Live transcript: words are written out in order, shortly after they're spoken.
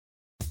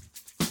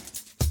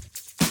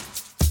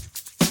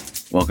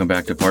Welcome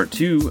back to part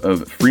 2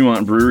 of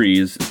Fremont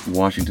Brewery's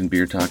Washington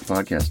Beer Talk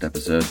podcast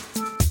episode.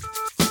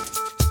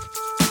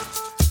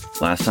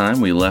 Last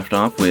time we left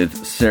off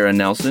with Sarah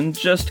Nelson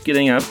just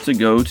getting up to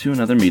go to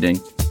another meeting.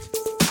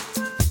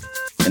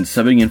 And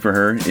subbing in for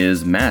her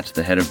is Matt,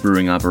 the head of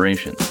brewing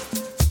operations.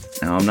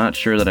 Now, I'm not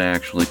sure that I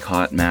actually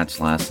caught Matt's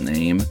last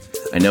name.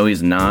 I know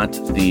he's not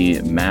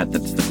the Matt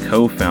that's the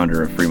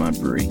co-founder of Fremont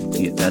Brewery.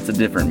 That's a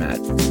different Matt.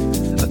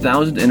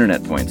 1,000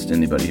 internet points to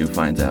anybody who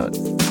finds out.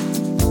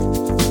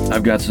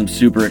 I've got some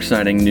super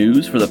exciting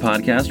news for the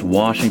podcast.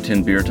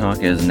 Washington Beer Talk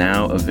is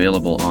now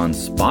available on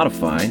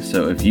Spotify,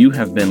 so if you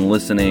have been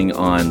listening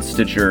on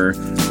Stitcher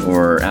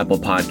or Apple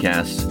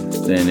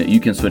Podcasts, then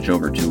you can switch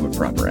over to a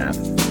proper app.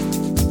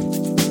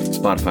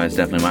 Spotify is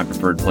definitely my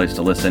preferred place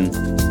to listen,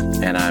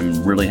 and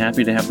I'm really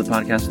happy to have the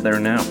podcast there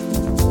now.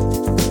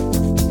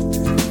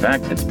 In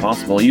fact, it's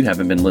possible you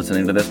haven't been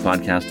listening to this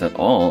podcast at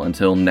all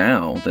until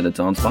now that it's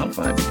on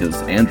Spotify, because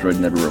Android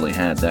never really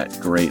had that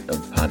great of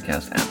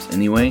podcast apps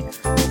anyway.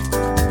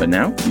 But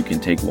now you can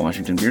take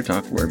Washington Beer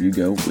Talk wherever you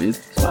go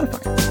with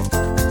Spotify.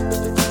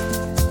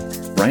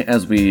 Right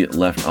as we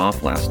left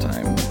off last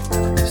time,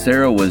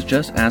 Sarah was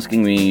just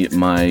asking me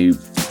my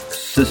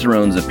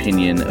Cicerone's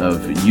opinion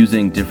of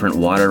using different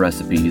water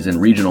recipes and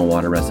regional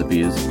water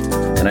recipes,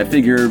 and I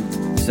figured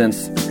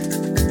since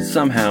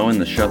somehow in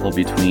the shuffle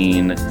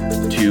between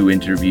two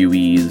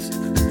interviewees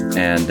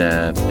and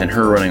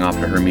her running off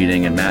to her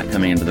meeting and Matt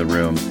coming into the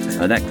room,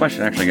 that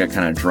question actually got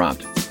kind of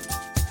dropped.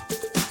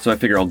 So I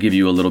figure I'll give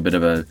you a little bit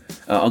of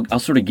I'll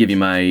sort of give you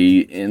my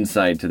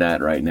insight to that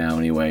right now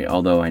anyway,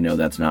 although I know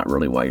that's not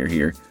really why you're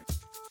here.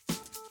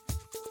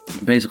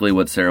 Basically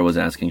what Sarah was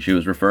asking, she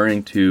was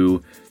referring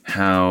to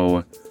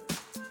how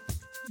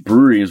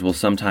breweries will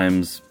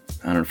sometimes,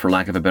 I don't know, for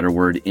lack of a better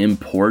word,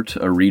 import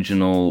a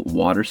regional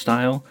water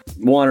style.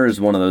 Water is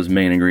one of those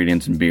main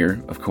ingredients in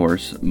beer, of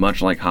course.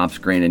 Much like hops,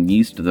 grain, and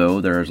yeast, though,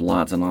 there's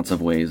lots and lots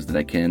of ways that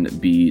it can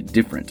be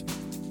different.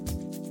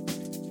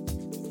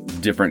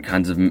 Different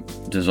kinds of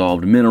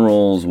dissolved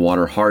minerals,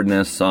 water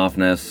hardness,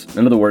 softness.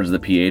 In other words, the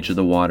pH of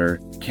the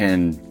water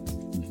can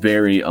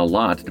vary a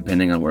lot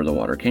depending on where the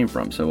water came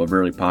from. So a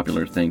very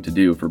popular thing to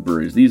do for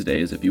breweries these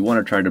days, if you want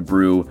to try to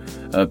brew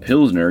a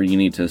Pilsner, you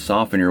need to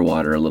soften your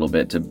water a little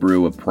bit to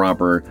brew a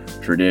proper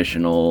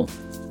traditional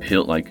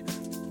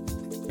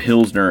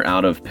Pilsner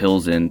out of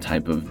Pilsen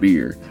type of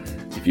beer.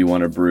 If you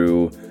want to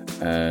brew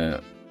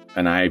an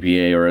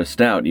IPA or a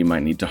stout, you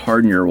might need to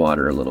harden your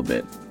water a little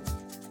bit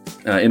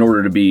in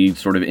order to be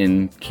sort of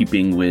in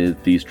keeping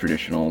with these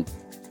traditional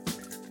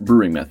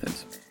brewing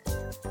methods.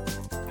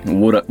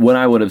 What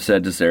I would have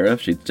said to Sarah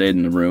if she'd stayed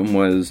in the room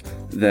was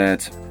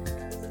that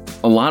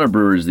a lot of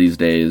brewers these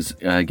days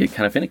get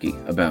kind of finicky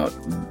about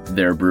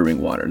their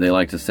brewing water. They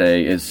like to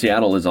say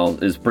Seattle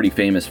is pretty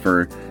famous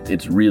for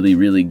its really,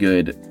 really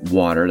good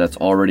water that's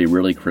already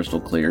really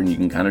crystal clear, and you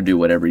can kind of do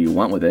whatever you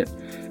want with it.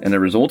 And the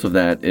result of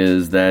that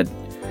is that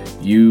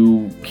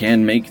you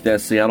can make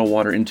that Seattle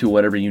water into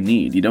whatever you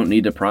need. You don't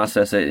need to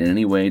process it in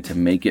any way to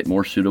make it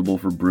more suitable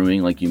for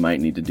brewing like you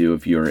might need to do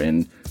if you're,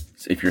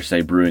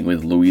 say, brewing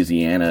with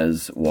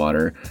Louisiana's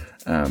water.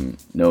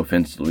 No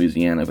offense to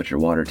Louisiana, but your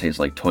water tastes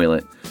like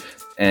toilet.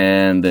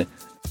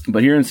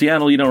 But here in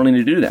Seattle, you don't really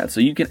need to do that.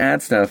 So you can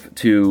add stuff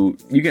to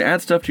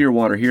your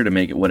water here to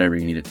make it whatever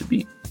you need it to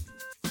be.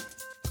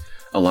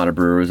 A lot of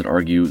brewers would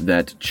argue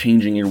that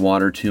changing your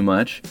water too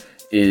much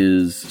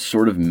is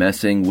sort of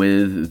messing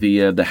with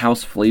the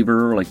house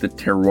flavor, like the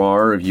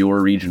terroir of your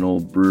regional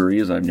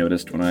breweries. I've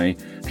noticed when I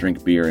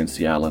drink beer in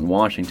Seattle and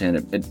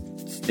Washington,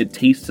 it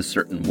tastes a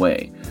certain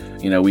way.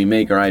 You know, we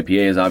make our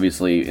IPAs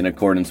obviously in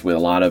accordance with a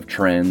lot of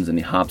trends and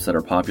the hops that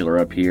are popular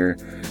up here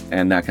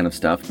and that kind of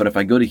stuff. But if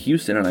I go to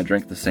Houston and I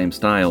drink the same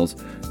styles,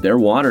 their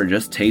water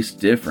just tastes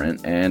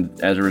different.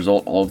 And as a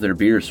result, all of their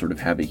beers sort of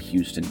have a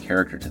Houston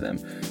character to them.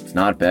 It's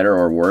not better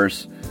or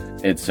worse.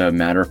 It's a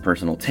matter of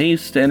personal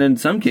taste. And in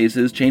some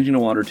cases, changing the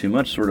water too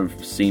much sort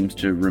of seems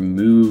to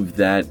remove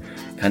that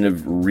kind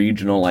of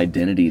regional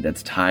identity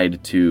that's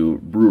tied to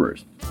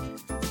brewers.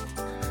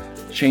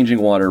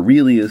 Changing water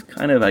really is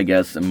kind of, I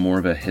guess, more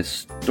of a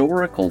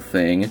historical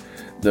thing.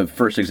 The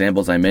first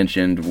examples I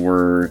mentioned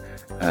were,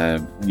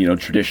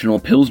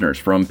 traditional Pilsners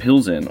from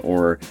Pilsen,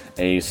 or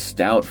a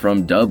stout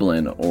from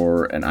Dublin,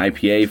 or an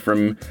IPA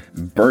from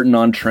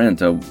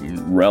Burton-on-Trent, a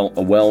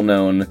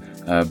well-known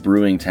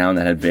brewing town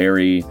that had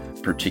very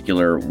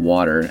particular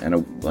water and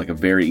a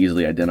very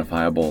easily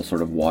identifiable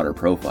sort of water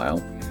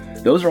profile.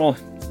 Those are all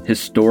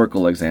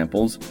historical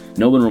examples.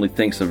 No one really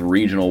thinks of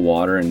regional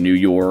water in New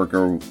York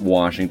or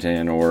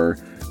Washington or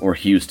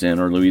Houston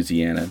or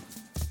Louisiana.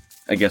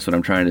 I guess what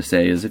I'm trying to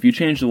say is if you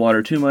change the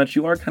water too much,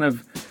 you are kind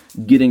of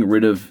getting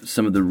rid of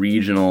some of the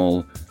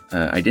regional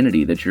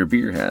identity that your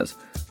beer has,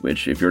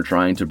 which if you're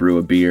trying to brew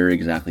a beer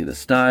exactly the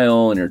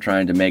style and you're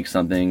trying to make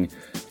something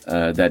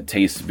that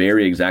tastes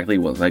very exactly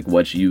like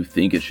what you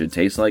think it should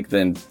taste like,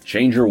 then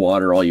change your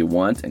water all you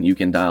want and you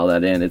can dial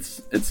that in.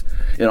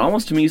 It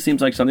almost to me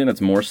seems like something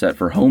that's more set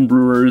for home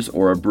brewers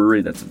or a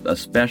brewery that's a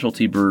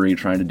specialty brewery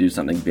trying to do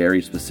something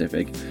very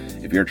specific.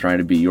 If you're trying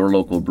to be your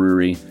local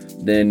brewery,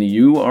 then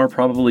you are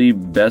probably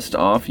best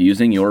off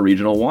using your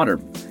regional water.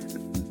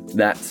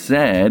 That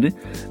said,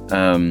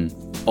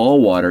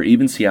 all water,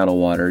 even Seattle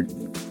water,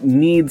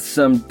 needs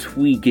some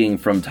tweaking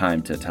from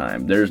time to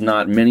time. There's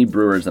not many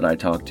brewers that I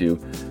talk to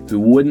who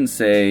wouldn't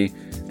say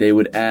they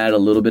would add a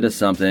little bit of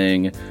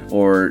something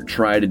or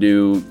try to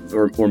do,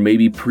 or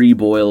maybe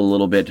pre-boil a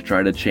little bit to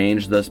try to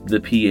change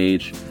the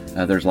pH.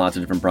 There's lots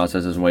of different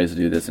processes and ways to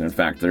do this. And in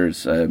fact,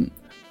 there's a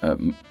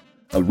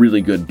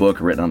really good book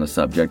written on the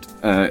subject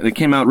that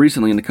came out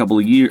recently a couple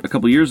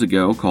years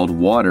ago called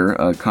Water,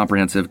 A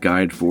Comprehensive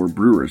Guide for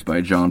Brewers by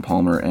John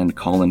Palmer and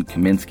Colin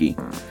Kaminsky.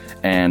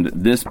 And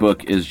this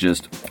book is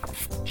just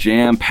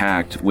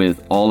jam-packed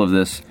with all of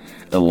this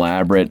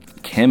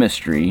elaborate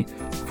chemistry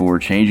for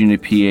changing the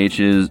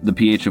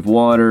pH of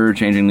water,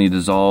 changing the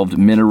dissolved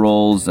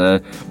minerals,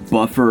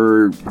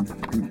 buffer.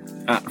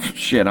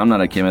 Shit, I'm not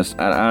a chemist.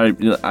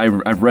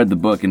 I've read the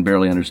book and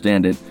barely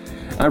understand it.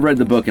 I've read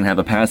the book and have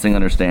a passing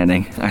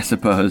understanding, I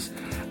suppose,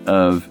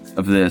 of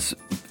this.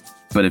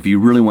 But if you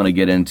really want to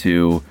get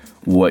into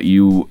what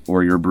you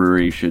or your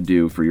brewery should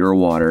do for your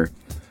water,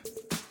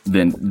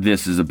 then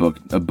this is a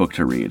book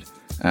to read.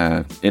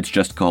 It's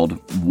just called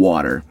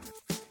Water.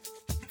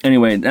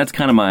 Anyway, that's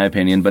kind of my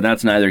opinion, but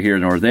that's neither here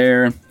nor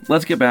there.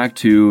 Let's get back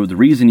to the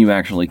reason you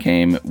actually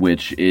came,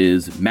 which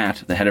is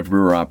Matt, the head of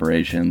brewer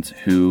operations,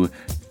 who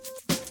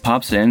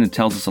pops in and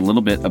tells us a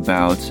little bit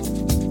about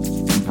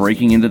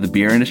breaking into the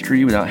beer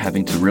industry without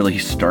having to really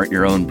start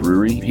your own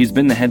brewery. He's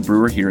been the head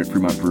brewer here at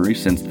Fremont Brewery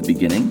since the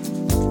beginning.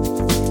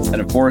 And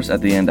of course, at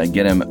the end, I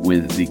get him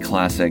with the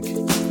classic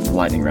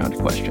lightning round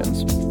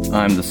questions.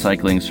 I'm the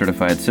cycling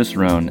certified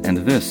Cicerone, and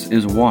this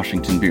is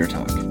Washington Beer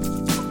Talk.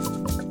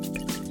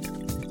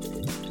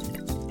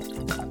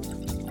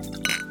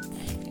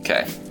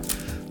 Okay,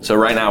 so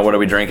right now, what are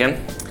we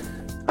drinking?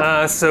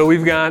 So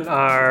we've got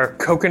our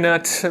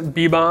coconut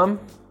B-bomb,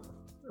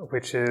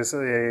 which is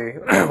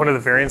one of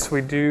the variants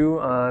we do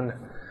on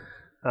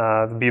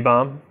the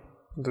B-bomb,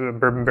 the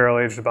bourbon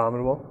barrel-aged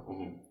abominable.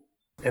 Mm-hmm.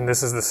 And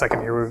this is the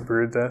second year we've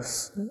brewed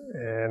this,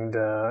 and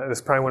it's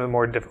probably one of the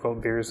more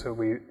difficult beers that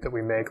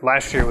we make.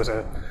 Last year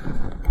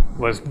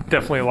was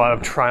definitely a lot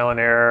of trial and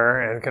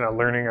error and kind of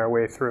learning our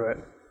way through it,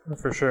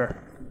 for sure.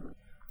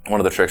 One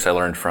of the tricks I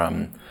learned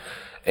from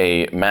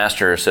a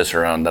master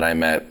Cicerone that I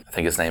met, I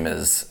think his name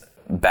is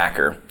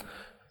Backer.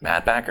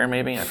 Matt Backer,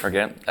 maybe? I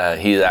forget.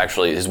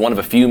 He's one of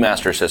a few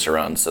master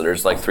Cicerones. So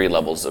there's like 3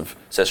 levels of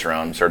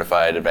Cicerone,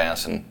 certified,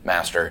 advanced, and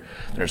master.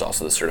 There's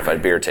also the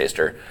certified beer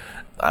taster.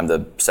 I'm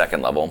the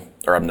second level,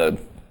 or I'm the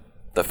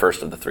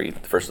first of the 3, the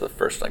first of the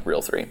first, like,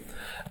 real 3.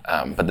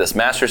 But this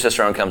master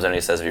Cicerone comes in and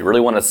he says, if you really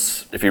want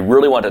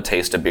to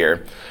taste a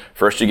beer,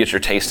 first you get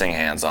your tasting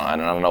hands on.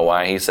 And I don't know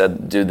why he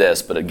said do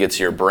this, but it gets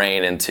your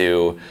brain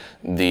into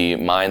the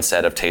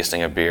mindset of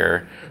tasting a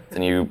beer.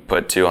 Then you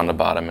put 2 on the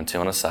bottom and 2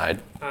 on the side.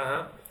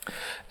 Uh-huh.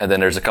 And then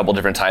there's a couple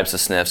different types of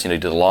sniffs. You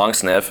do the long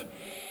sniff,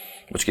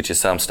 which gets you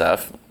some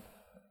stuff,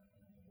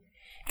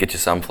 get you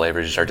some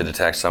flavors. You start to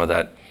detect some of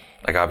that.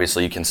 Like,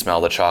 obviously you can smell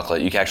the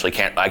chocolate.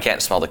 I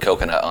can't smell the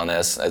coconut on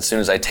this. As soon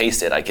as I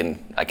taste it, I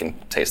can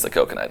taste the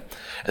coconut.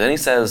 And then he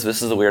says,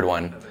 this is the weird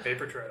one. That's a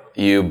vapor trail.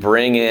 You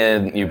bring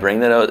it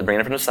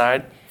from the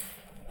side.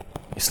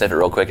 You sniff it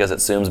real quick as it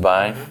zooms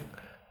by. Mm-hmm.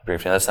 Bring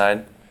it from the other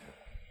side.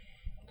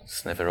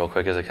 Sniff it real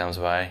quick as it comes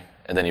by.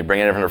 And then you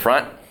bring it in from the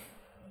front.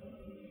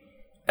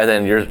 And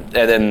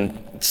then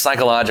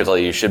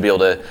psychologically, you should be able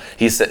to,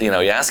 he said, you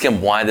ask him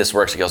why this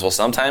works. He goes, well,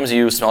 sometimes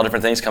you smell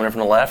different things coming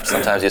from the left.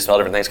 Sometimes you smell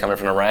different things coming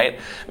from the right.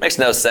 Makes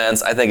no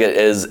sense. I think it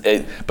is,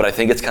 but I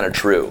think it's kind of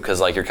true. Because,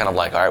 like, you're kind of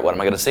like, all right, what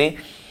am I going to see?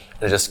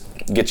 And it just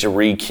gets you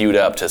re-queued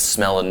up to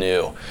smell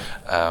anew.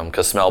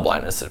 Because smell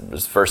blindness is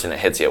the first thing that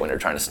hits you when you're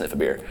trying to sniff a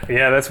beer.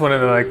 Yeah, that's one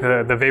of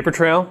the vapor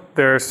trail.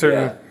 There are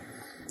certain... Yeah.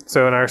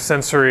 So in our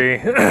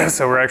sensory,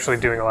 so we're actually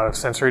doing a lot of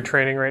sensory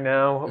training right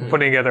now,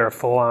 putting together a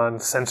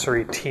full-on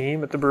sensory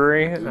team at the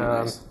brewery,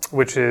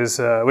 which has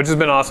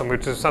been awesome,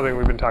 which is something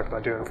we've been talking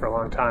about doing for a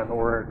long time, but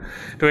we're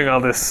doing all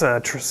this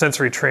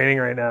sensory training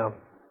right now.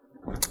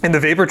 And the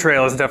vapor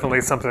trail is definitely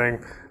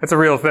something, it's a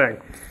real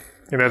thing,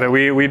 that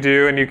we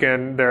do,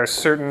 and there are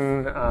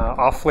certain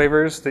off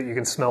flavors that you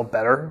can smell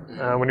better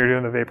when you're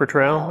doing the vapor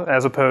trail,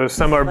 as opposed,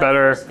 some are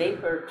better.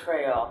 Vapor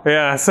trail.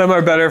 Yeah, some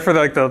are better for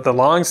the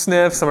long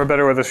sniff, some are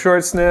better with a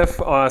short sniff,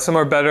 some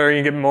are better,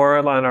 you get more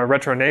on a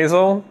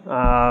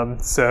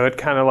retronasal, so it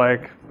kind of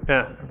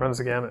it runs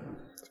the gamut.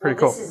 It's pretty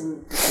cool.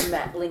 This is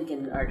Matt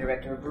Lincoln, our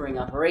Director of Brewing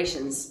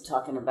Operations,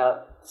 talking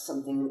about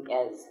something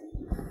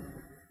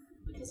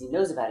because he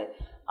knows about it.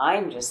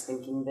 I'm just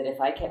thinking that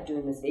if I kept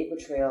doing this vapor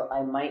trail,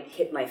 I might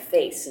hit my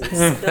face and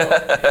spill.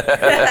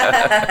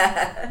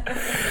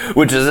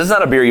 Which is, it's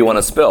not a beer you want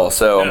to spill.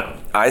 So no.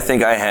 I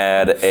think I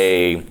had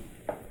it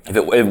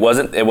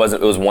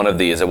was one of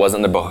these. It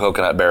wasn't the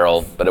coconut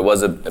barrel, but it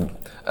was a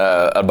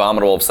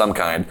abominable of some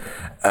kind.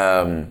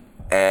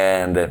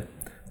 And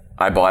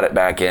I bought it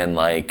back in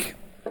like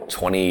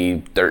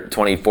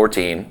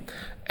 2014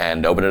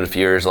 and opened it a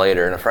few years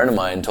later. And a friend of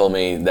mine told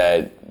me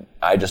that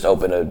I just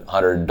opened a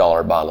 $100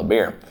 bottle of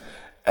beer.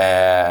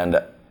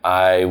 And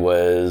I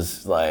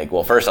was like,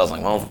 well, first I was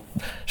like, well,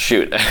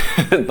 shoot,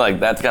 like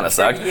that's kind of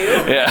sucked.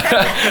 Yeah,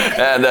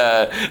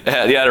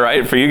 and yeah,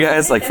 right. For you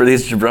guys, like for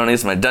these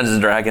jabronis, my Dungeons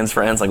and Dragons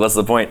friends, like what's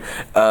the point?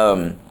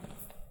 But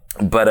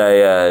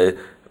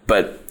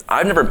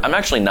I'm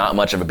actually not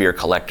much of a beer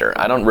collector.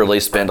 I don't really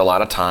spend a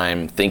lot of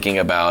time thinking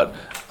about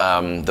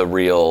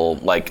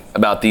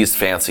about these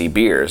fancy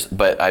beers,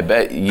 but I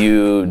bet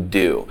you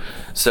do.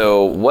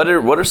 So what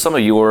are some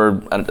of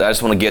your, I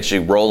just want to get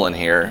you rolling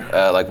here,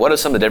 like what are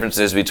some of the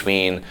differences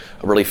between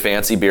a really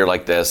fancy beer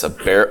like this,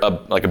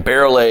 like a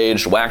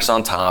barrel-aged, wax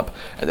on top,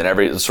 and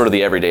then sort of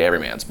the everyday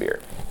everyman's beer?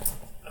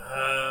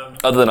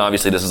 Other than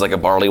obviously this is like a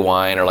barley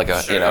wine or like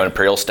a an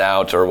imperial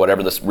stout or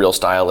whatever this real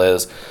style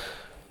is.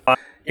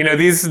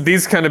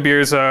 These kind of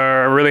beers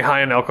are really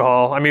high in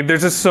alcohol. I mean,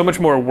 there's just so much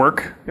more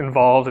work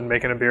involved in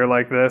making a beer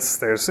like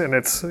this.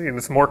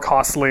 It's more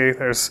costly.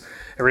 It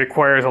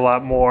requires a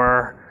lot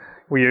more.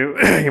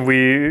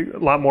 A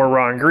lot more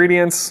raw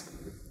ingredients.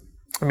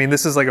 I mean,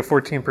 this is like a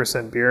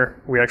 14% beer.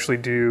 We actually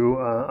do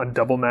a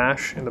double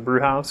mash in the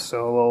brew house.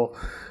 So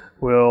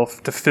we'll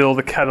to fill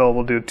the kettle,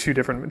 we'll do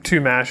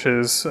two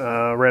mashes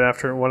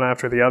one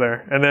after the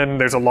other, and then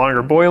there's a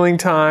longer boiling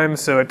time,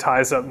 so it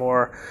ties up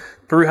more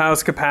brew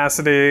house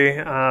capacity,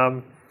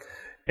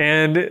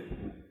 and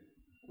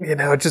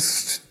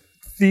just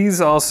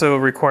these also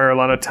require a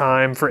lot of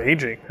time for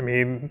aging. I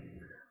mean,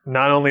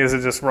 not only is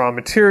it just raw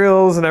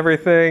materials and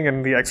everything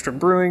and the extra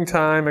brewing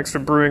time, extra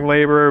brewing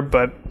labor,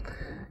 but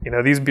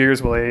these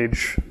beers will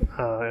age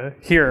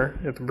here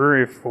at the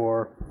brewery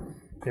for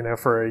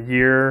a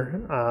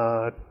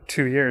year,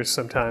 2 years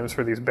sometimes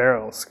for these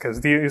barrels,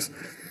 because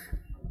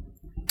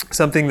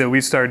something that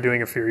we started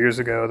doing a few years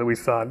ago that we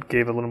thought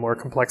gave a little more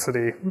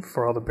complexity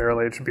for all the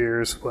barrel-aged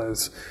beers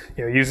was,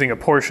 using a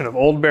portion of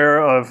old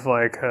barrel of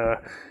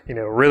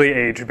really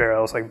aged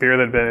barrels, like beer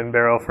that had been in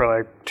barrel for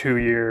like 2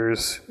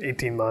 years,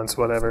 18 months,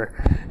 whatever,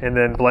 and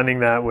then blending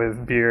that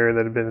with beer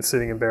that had been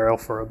sitting in barrel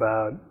for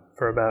about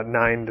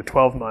 9 to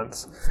 12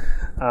 months.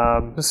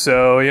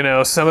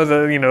 So some of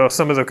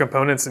the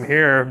components in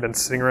here have been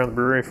sitting around the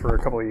brewery for a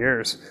couple of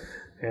years,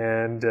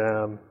 and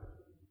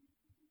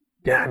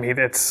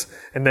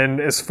and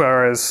then as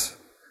far as,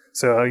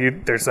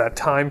 there's that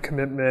time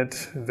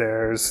commitment,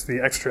 there's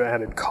the extra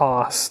added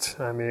cost.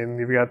 I mean,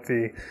 you've got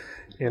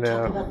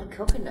Talk about the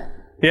coconut.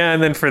 Yeah,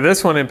 and then for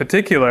this one in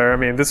particular, I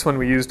mean, this one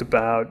we used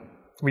about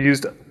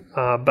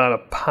a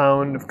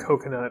pound of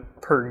coconut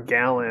per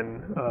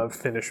gallon of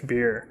finished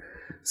beer.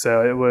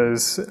 So it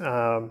was,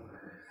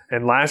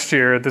 and last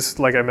year, this,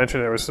 like I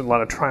mentioned, there was a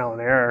lot of trial and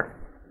error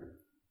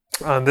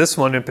on this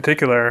one in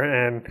particular,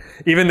 and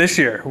even this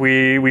year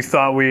we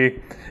thought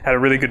we had a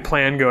really good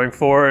plan going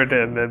forward,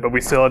 but we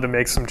still had to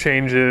make some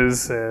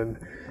changes and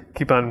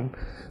keep on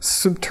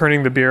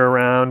turning the beer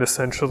around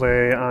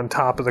essentially on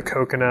top of the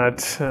coconut,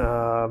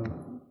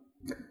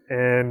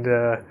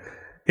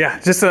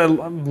 just a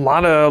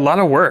lot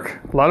of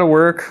work, a lot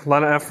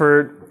of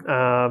effort,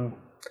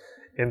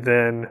 and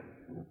then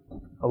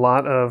a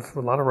lot of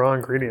raw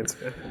ingredients.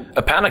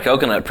 A pound of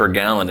coconut per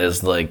gallon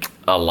is like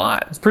a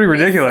lot. It's pretty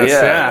ridiculous.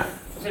 Yeah.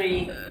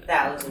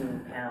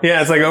 3,000 pounds.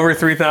 Yeah, it's like over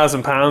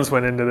 3,000 pounds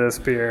went into this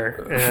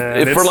beer.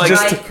 And for like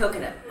dried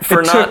coconut.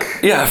 For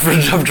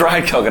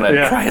dried coconut.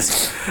 Yeah.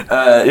 Christ.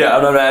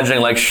 I'm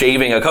imagining like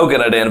shaving a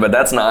coconut in, but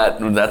that's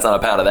not a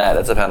pound of that.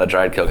 That's a pound of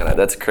dried coconut.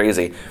 That's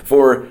crazy.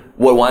 For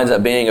what winds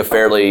up being a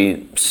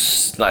fairly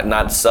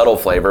not subtle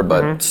flavor,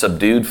 but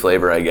subdued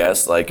flavor, I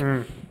guess. Like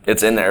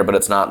it's in there, but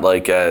it's not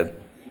like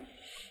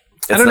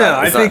I don't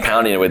know. It's not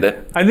pounding with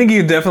it. I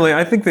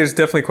think there's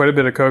definitely quite a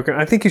bit of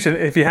coconut. I think you should,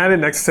 if you had it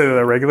next to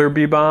the regular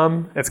bee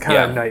balm, it's kind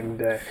of night and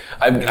day.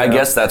 I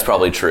guess that's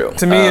probably true.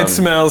 To me, it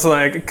smells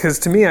like, because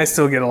to me, I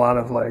still get a lot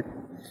of like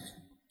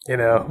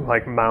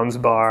Mounds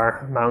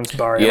Bar,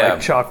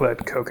 like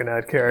chocolate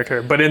coconut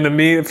character. But I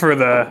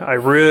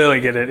really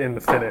get it in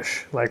the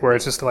finish, like where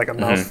it's just like a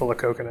mouthful of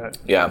coconut.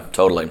 Yeah,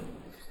 totally.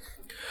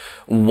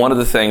 One of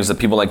the things that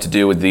people like to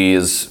do with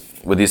these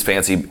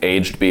fancy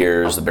aged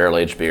beers, the barrel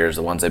aged beers,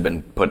 the ones that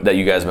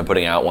you guys have been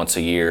putting out once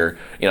a year,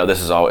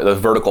 this is always the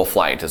vertical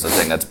flight is the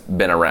thing that's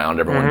been around.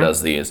 Everyone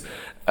does these,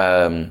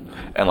 and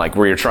like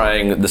where you're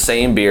trying the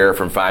same beer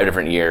from 5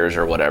 different years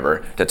or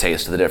whatever to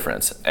taste the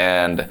difference.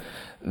 And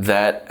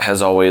that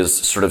has always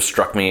sort of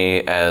struck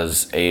me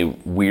as a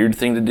weird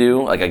thing to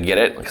do. Like I get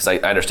it because I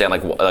understand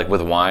like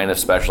with wine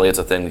especially, it's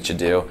a thing that you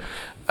do,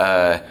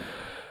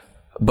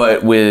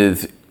 but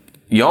with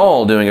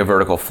y'all doing a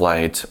vertical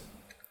flight,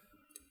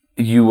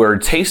 you are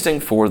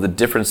tasting for the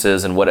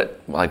differences in what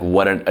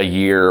a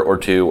year or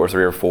 2 or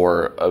 3 or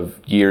 4 of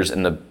years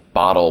in the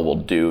bottle will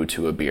do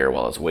to a beer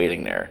while it's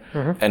waiting there.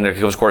 And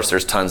of course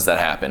there's tons that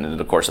happen in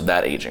the course of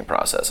that aging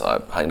process.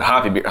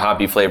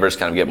 Hoppy flavors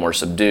kind of get more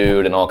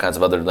subdued, and all kinds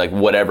of other like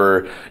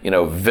whatever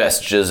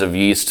vestiges of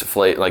yeast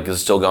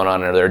is still going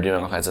on, and they're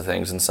doing all kinds of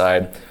things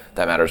inside.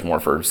 That matters more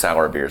for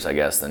sour beers, I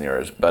guess, than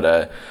yours.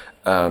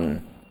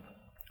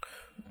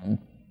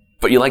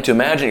 But you like to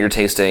imagine you're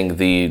tasting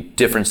the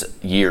difference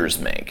years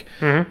make.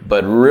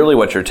 But really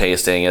what you're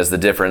tasting is the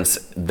difference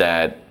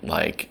that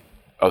like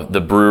of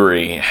the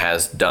brewery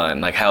has done,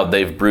 like how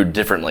they've brewed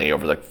differently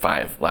over the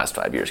last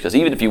 5 years. Because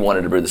even if you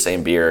wanted to brew the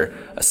same beer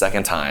a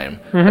second time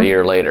a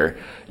year later,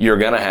 you're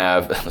gonna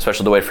have,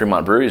 especially the way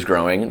Fremont Brewery is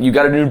growing, you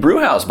got a new brew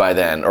house by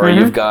then, or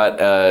you've got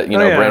brand new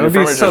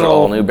fermenters,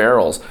 all new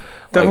barrels.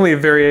 Definitely a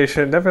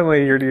variation.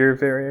 Definitely year-to-year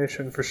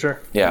variation for sure.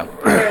 Yeah.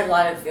 There are a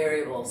lot of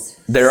variables.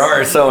 There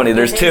are so many.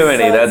 There's too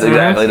many. That's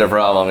exactly the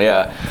problem.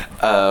 Yeah.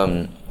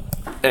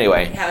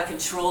 Anyway. Have a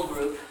control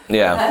group.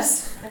 Yeah.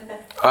 Yes.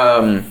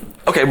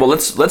 Okay. Well,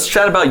 let's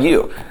chat about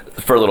you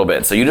for a little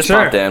bit. So you just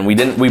popped in.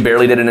 We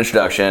barely did an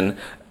introduction.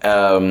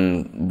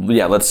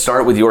 Let's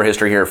start with your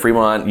history here at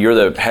Fremont.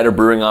 You're the head of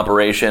brewing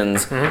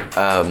operations.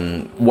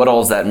 What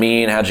all does that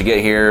mean? How'd you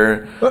get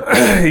here?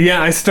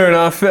 I started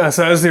off,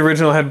 so I was the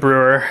original head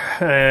brewer,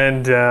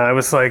 and I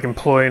was like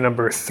employee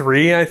number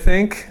 3, I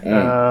think.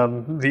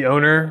 The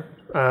owner,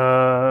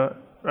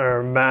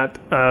 or Matt,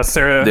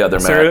 Sarah. The other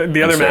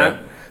Matt. Matt,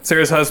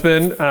 Sarah's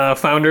husband,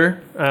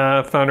 founder,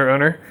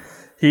 owner.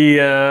 He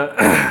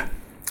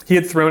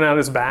had thrown out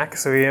his back,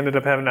 so he ended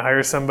up having to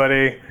hire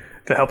somebody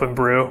to help him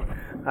brew.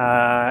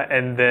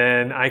 And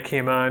then I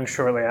came on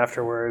shortly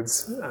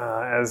afterwards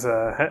as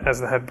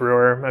the head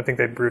brewer. I think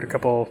they'd brewed a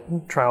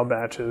couple trial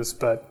batches,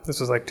 but this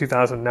was like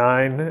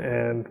 2009,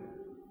 and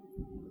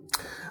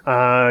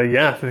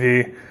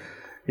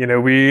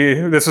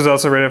this was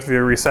also right after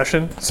the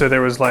recession, so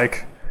there was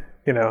like,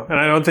 and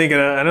I don't think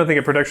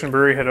a production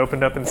brewery had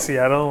opened up in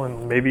Seattle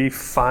in maybe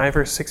 5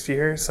 or 6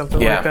 years, something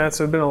like that.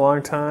 So it'd been a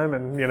long time,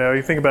 and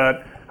you think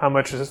about how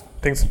much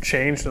things have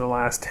changed in the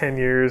last 10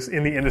 years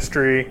in the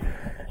industry,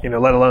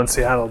 let alone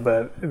Seattle,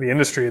 but the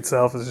industry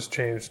itself has just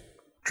changed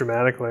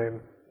dramatically.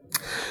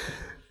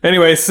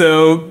 Anyway,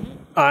 so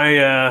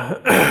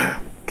I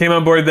came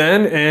on board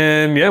then,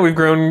 and we've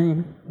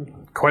grown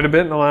quite a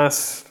bit in the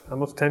last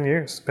almost 10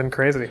 years. It's been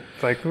crazy.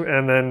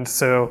 And then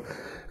so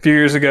a few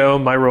years ago,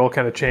 my role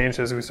kind of changed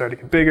as we started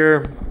to get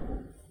bigger.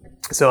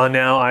 So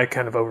now I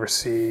kind of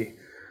oversee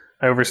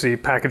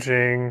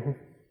packaging,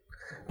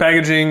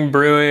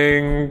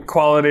 brewing,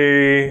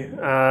 quality,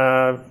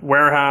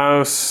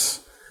 warehouse,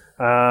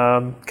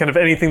 kind of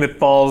anything that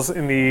falls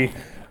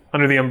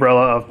under the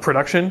umbrella of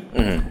production.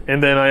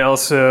 And then I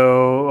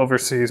also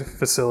oversee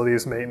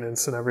facilities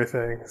maintenance and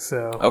everything.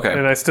 So,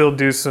 and I still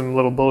do some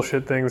little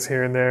bullshit things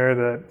here and there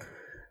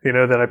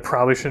that I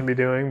probably shouldn't be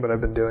doing, but I've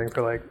been doing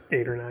for like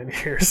 8 or 9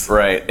 years.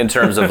 Right. In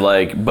terms of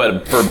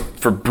but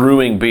for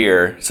brewing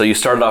beer, so you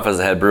started off as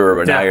a head brewer,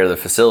 but now you're the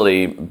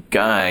facility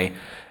guy.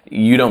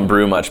 You don't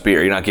brew much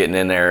beer. You're not getting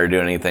in there or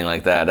doing anything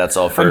like that. That's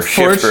all for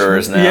shift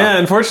brewers now. Yeah,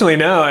 unfortunately,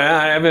 no.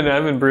 I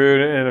haven't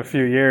brewed in a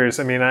few years.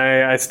 I mean,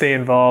 I stay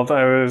involved.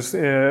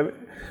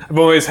 I'm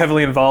always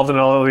heavily involved in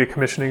all of the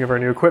commissioning of our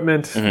new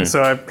equipment.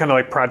 So I'm kind of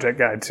like project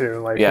guy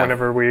too.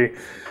 Whenever we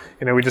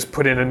just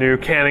put in a new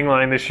canning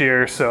line this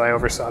year, so I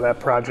oversaw that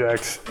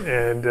project.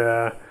 And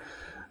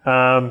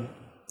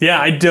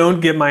I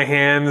don't get my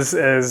hands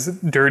as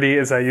dirty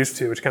as I used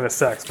to, which kind of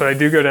sucks. But I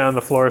do go down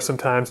the floor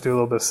sometimes, do a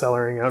little bit of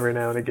cellaring every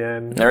now and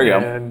again. There you go.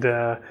 And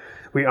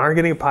we are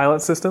getting a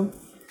pilot system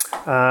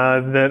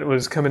that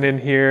was coming in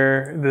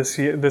here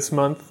this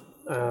month.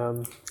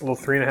 A little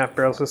 3.5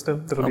 barrel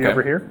system that'll be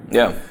over here.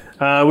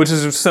 Yeah. Which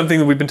is something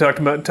that we've been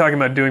talking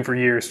about doing for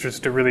years,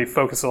 just to really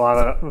focus a lot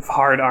of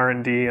hard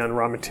R&D on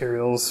raw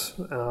materials,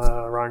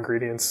 raw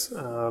ingredients,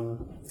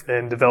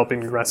 and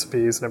developing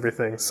recipes and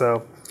everything.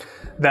 So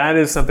that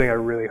is something I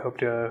really hope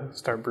to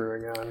start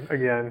brewing on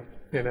again.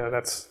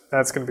 That's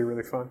going to be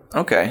really fun.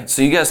 Okay,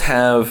 so you guys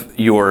have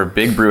your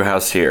big brew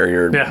house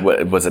here.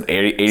 What was it,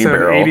 80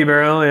 barrel? 80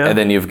 barrel, yeah. And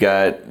then you've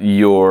got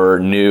you're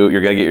going to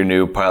get your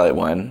new pilot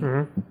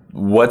one.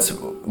 What's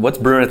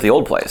brewing at the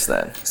old place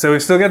then? So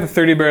we've still got the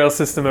 30 barrel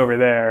system over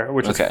there,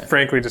 which is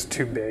frankly just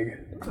too big.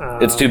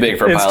 It's too big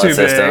for a pilot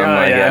system.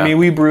 I mean,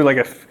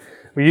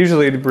 we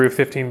usually brew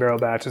 15 barrel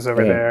batches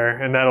over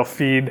there, and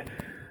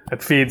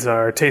it feeds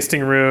our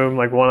tasting room,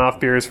 like one-off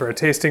beers for our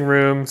tasting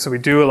room. So we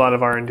do a lot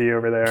of R&D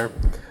over there.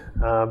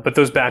 But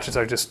those batches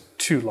are just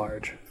too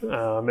large.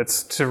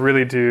 It's to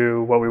really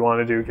do what we want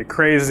to do, get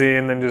crazy,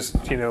 and then just,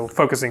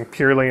 focusing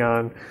purely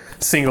on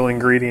single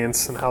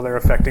ingredients and how they're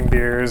affecting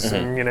beers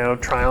and,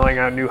 trialing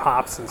out new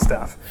hops and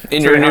stuff.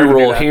 In your new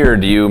role here,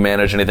 do you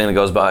manage anything that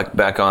goes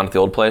back on at the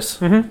old place?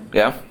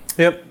 Yeah?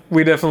 Yep.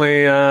 We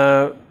definitely,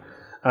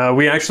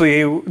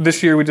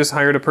 this year we just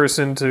hired a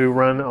person to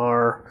run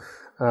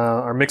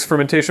our mixed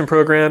fermentation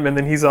program, and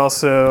then he's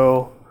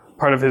also,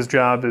 part of his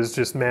job is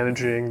just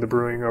managing the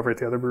brewing over at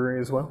the other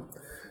brewery as well.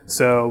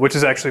 So, which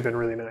has actually been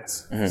really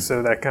nice.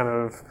 So that kind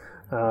of,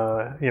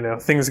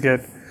 things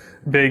get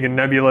big and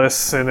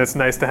nebulous, and it's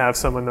nice to have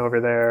someone over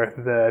there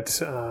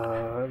that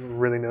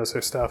really knows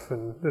their stuff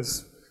and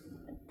is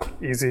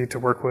easy to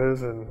work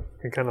with and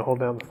can kind of hold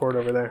down the fort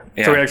over there.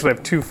 Yeah. So we actually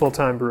have 2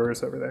 full-time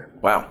brewers over there.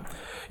 Wow.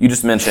 You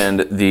just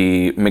mentioned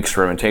the mixed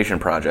fermentation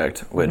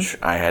project, which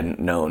I hadn't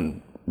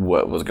known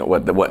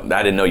what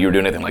I didn't know you were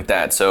doing anything like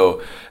that.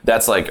 So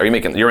that's like, you're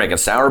making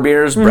sour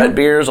beers, Brett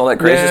beers, all that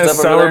crazy stuff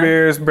over there? Sour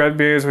beers, Brett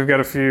beers. We've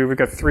got 3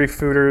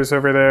 fooders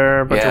over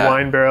there, a bunch of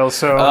wine barrels.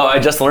 So I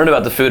just learned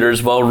about the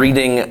fooders while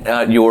reading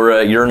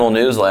your urinal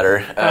newsletter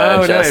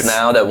just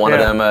now, that one of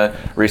them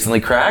recently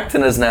cracked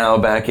and is now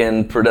back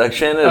in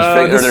production.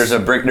 There's a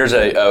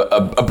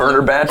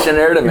burner batch in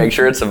there to make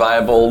sure it's a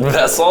viable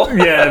vessel.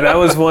 Yeah, that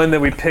was one that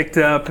we picked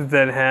up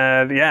that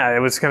had,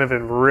 it was kind of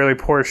in really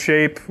poor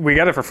shape. We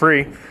got it for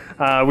free.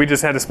 We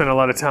just had to spend a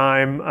lot of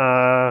time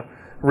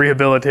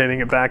rehabilitating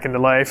it back into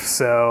life.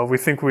 So we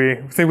think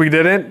we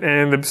did it,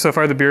 and so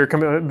far the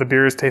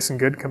beer is tasting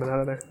good coming out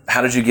of there.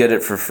 How did you get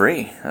it for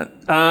free?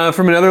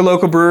 From another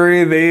local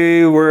brewery.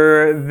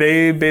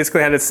 They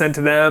basically had it sent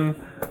to them.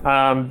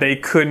 They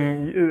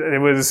couldn't. It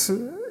was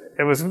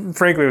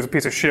frankly, it was a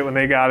piece of shit when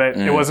they got it.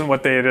 It wasn't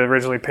what they had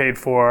originally paid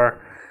for.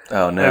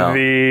 Oh no!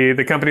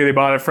 The company they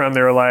bought it from,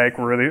 they were like,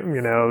 really,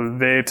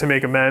 to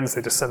make amends,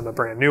 they just sent them a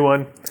brand new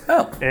one.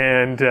 Oh.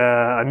 And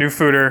a new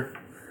fooder,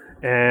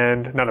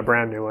 and not a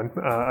brand new one,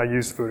 a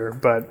used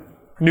fooder, but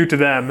new to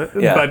them.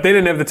 Yeah. But they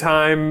didn't have the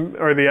time,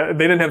 they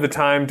didn't have the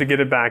time to get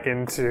it back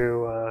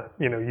into a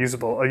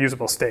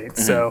usable state.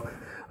 So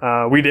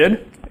we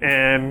did,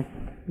 and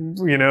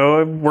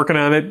working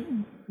on it,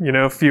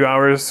 a few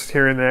hours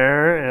here and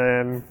there,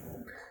 and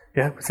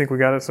we think we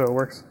got it, so it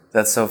works.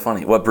 That's so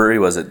funny. What brewery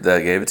was it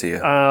that gave it to you?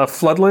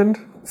 Floodland,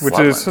 which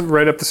is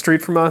right up the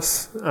street from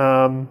us.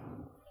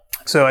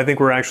 So I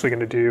think we're actually going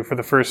to do, for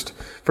the first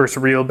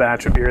real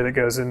batch of beer that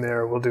goes in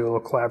there, we'll do a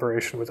little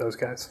collaboration with those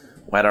guys.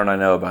 Why don't I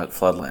know about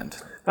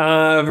Floodland?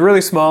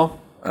 Really small.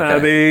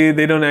 Okay.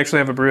 They don't actually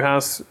have a brew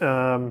house.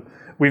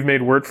 We've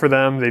made wort for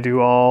them. They do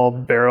all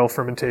barrel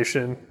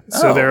fermentation.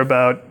 So they're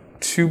about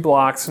 2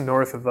 blocks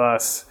north of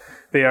us.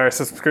 They are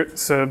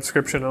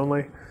subscription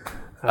only.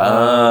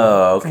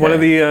 Okay. One of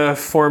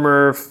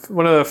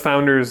the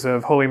founders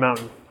of Holy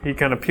Mountain. He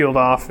kind of peeled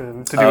off to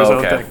do his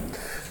own thing.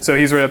 So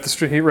he's right up the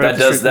street.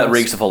 That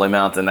reeks of Holy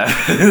Mountain.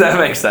 That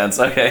makes sense.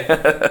 Okay.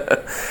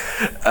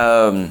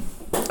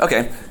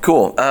 Okay.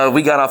 Cool.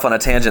 We got off on a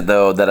tangent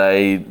though.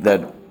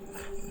 That's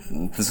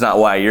not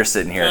why you're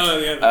sitting here.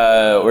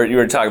 You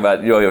were talking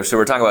about. So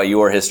we're talking about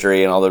your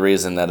history and all the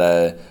reason that.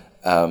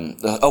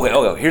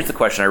 Okay. Here's the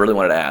question I really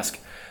wanted to ask.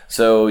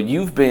 So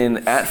you've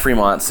been at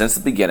Fremont since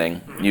the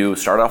beginning. You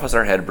started off as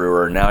our head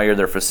brewer. Now you're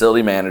their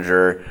facility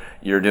manager.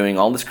 You're doing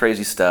all this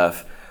crazy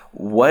stuff.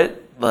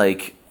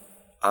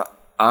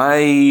 I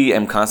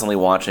am constantly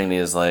watching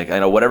these, I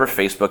know whatever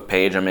Facebook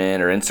page I'm in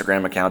or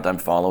Instagram account I'm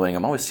following,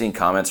 I'm always seeing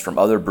comments from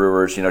other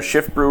brewers,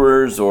 shift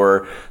brewers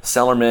or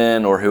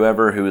cellarmen or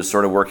whoever who is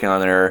sort of working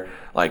on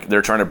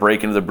they're trying to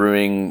break into the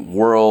brewing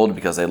world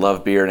because they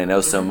love beer and they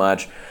know so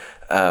much.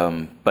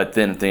 But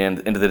then at the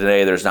end of the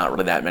day, there's not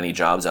really that many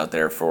jobs out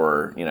there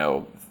for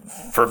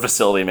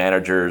facility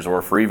managers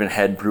or for even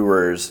head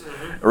brewers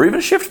or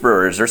even shift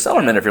brewers or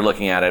cellarmen if you're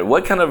looking at it.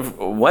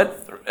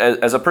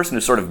 As a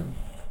person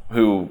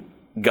who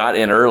got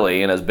in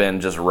early and has been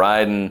just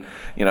riding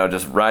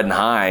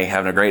high,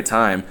 having a great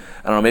time,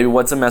 I don't know, maybe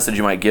what's a message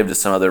you might give to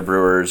some other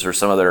brewers or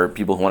some other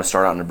people who want to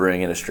start out in the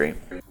brewing industry?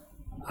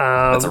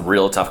 That's a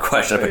real tough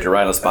question to put you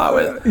right on the spot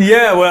with.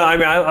 Yeah, well, I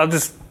mean, I'll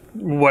just...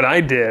 What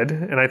I did,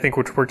 and I think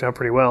which worked out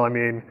pretty well, I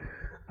mean,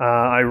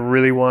 I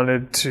really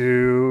wanted to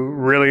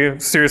really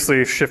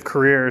seriously shift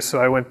careers,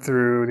 so I went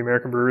through the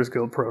American Brewers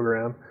Guild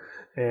program,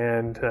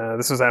 and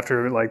this was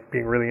after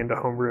being really into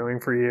home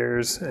brewing for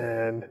years,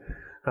 and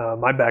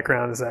my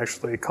background is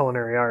actually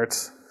culinary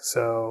arts,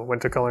 so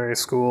went to culinary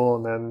school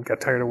and then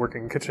got tired of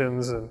working in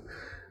kitchens and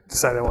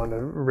decided I wanted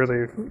to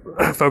really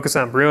focus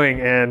on brewing,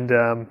 and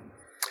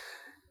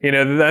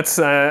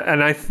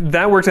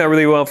that worked out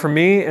really well for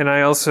me, and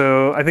I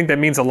think that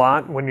means a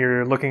lot when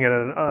you're looking at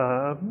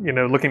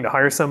looking to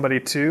hire somebody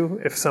too.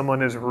 If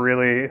someone is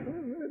really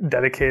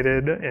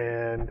dedicated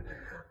and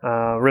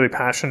really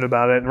passionate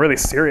about it and really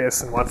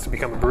serious and wants to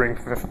become a brewing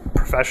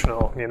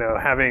professional,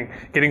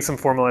 getting some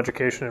formal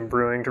education in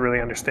brewing to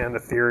really understand the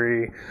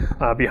theory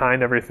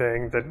behind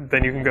everything, that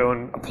then you can go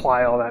and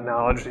apply all that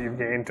knowledge that you've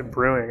gained to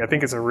brewing. I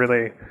think is a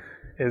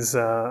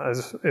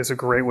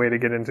great way to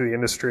get into the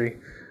industry.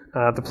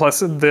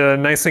 The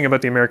nice thing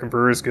about the American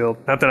Brewers Guild,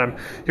 not that I'm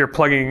here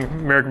plugging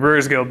American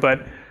Brewers Guild,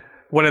 but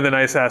one of the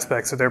nice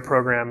aspects of their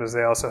program is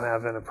they also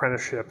have an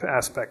apprenticeship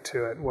aspect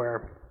to it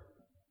where,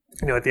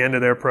 at the end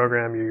of their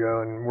program, you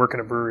go and work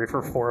in a brewery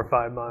for 4 or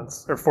 5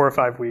 months, or 4 or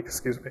 5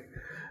 weeks,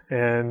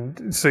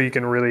 and so you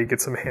can really get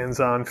some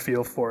hands-on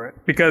feel for it.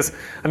 Because,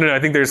 I don't know, I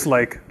think there's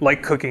like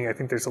cooking, I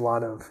think there's a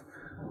lot of,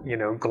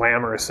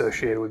 glamour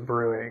associated with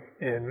brewing,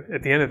 and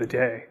at the end of the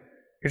day,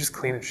 you're just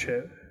cleaning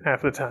shit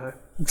half the time.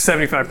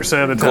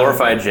 75% of the time.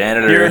 Glorified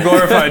janitor. You're a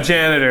glorified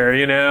janitor,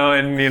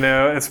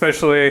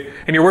 especially,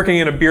 and you're working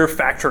in a beer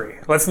factory.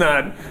 Let's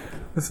not,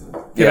 it's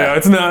not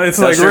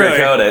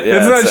sugarcoat it. Yeah,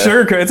 it's not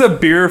sugarcoat. It's a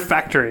beer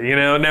factory,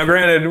 Now,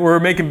 granted, we're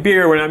making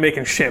beer. We're not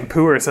making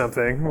shampoo or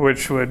something,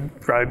 which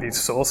would probably be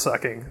soul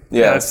sucking.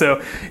 Yeah.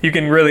 So you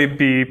can really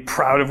be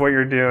proud of what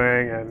you're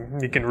doing,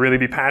 and you can really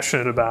be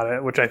passionate about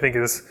it, which I think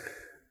is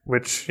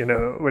which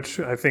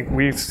I think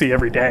we see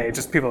every day.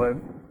 Just people that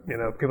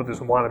people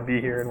just want to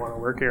be here and want to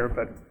work here,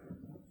 but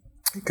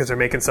because they're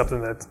making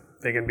something that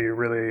they can be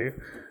really,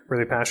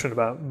 really passionate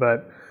about.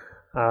 But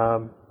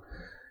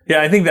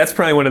I think that's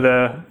probably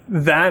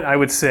that I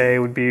would say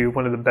would be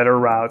one of the better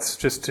routes,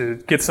 just to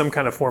get some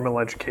kind of formal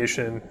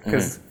education.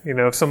 Because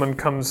if someone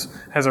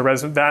has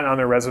that on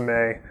their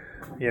resume,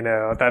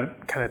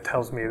 that kind of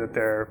tells me that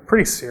they're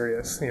pretty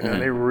serious. They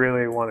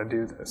really want to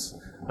do this,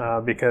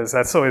 because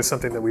that's always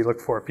something that we look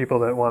for: people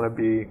that want to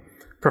be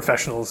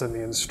professionals in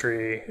the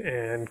industry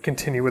and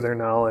continue with their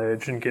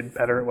knowledge and get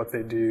better at what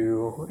they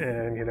do,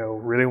 and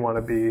really want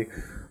to be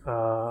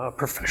a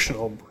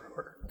professional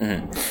brewer.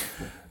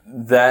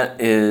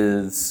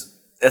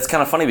 It's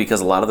kind of funny,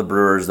 because a lot of the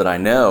brewers that I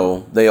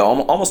know, they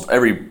almost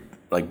every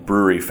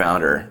brewery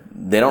founder,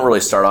 they don't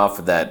really start off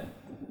with that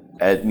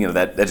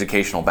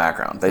educational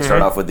background. They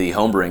start off with the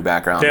homebrewing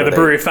background. Yeah, the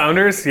brewery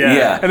founders.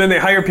 Yeah. And then they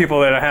hire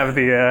people that have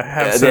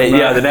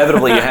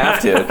inevitably you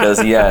have to, because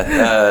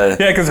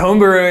because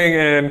homebrewing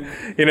and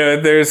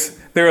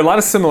there are a lot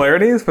of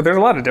similarities, but there's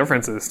a lot of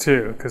differences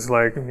too. Because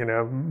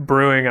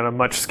brewing on a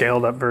much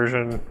scaled up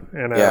version,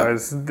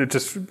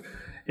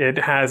 it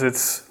has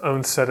its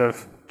own set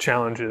of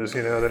challenges,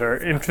 that are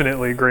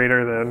infinitely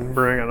greater than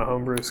brewing on a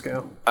homebrew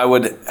scale. I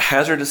would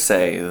hazard to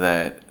say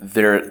that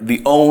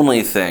the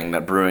only thing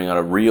that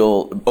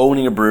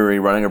owning a brewery,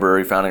 running a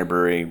brewery, founding a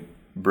brewery,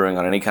 brewing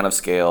on any kind of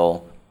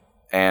scale,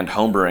 and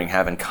homebrewing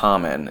have in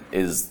common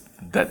is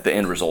that the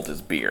end result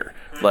is beer.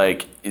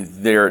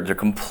 They're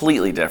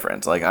completely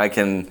different.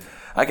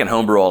 I can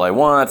homebrew all I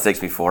want. It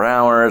takes me 4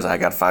 hours. I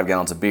got 5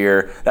 gallons of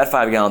beer. That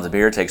 5 gallons of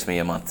beer takes me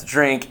a month to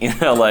drink.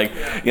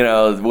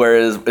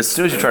 Whereas as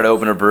soon as you try to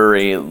open a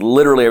brewery,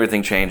 literally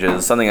everything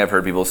changes. Something I've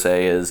heard people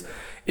say is,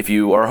 if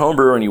you are a home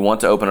brewer and you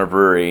want to open a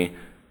brewery,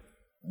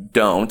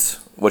 don't.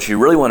 What you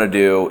really want to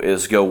do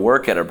is go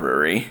work at a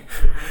brewery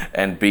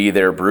and be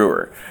their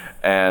brewer.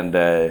 And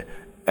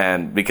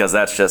because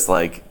that's just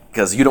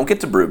because you don't get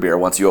to brew beer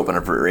once you open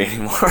a brewery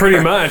anymore. Pretty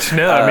much,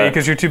 no.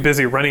 Because you're too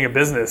busy running a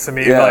business.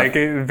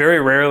 Very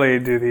rarely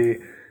do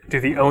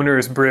the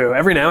owners brew.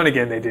 Every now and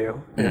again they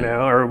do,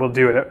 or will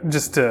do it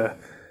just to,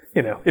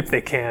 if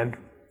they can.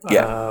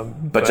 Yeah,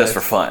 but just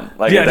for fun.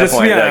 At that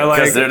point,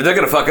 because they're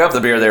going to fuck up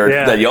the beer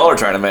that y'all are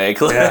trying to make.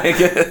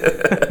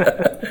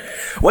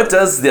 What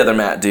does the other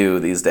Matt do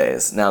these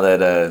days? Now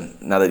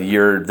that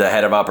you're the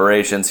head of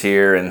operations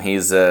here, and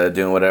he's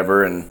doing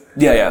whatever, and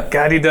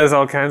God, he does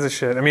all kinds of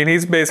shit. I mean,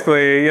 he's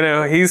basically, he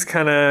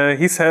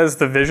has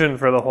the vision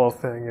for the whole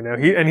thing.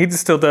 He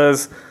just still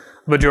does the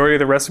majority of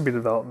the recipe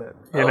development.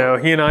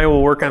 He and I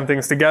will work on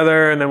things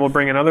together, and then we'll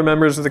bring in other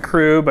members of the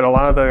crew. But a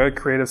lot of the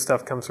creative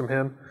stuff comes from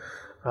him.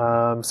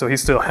 So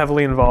he's still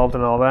heavily involved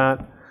in all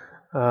that.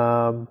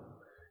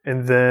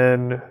 And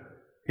then,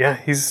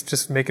 he's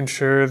just making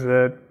sure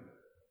that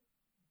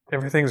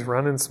everything's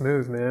running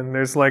smooth, man.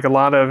 There's a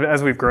lot of,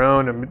 as we've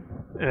grown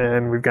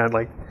and we've got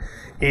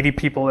 80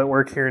 people that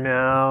work here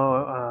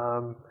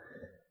now.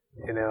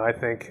 I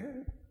think,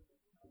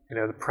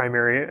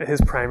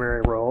 his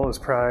primary role is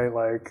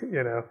probably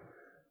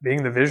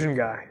being the vision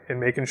guy and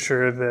making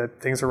sure that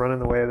things are running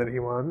the way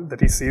that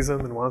he sees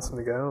them and wants them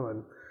to go.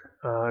 And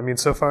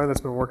so far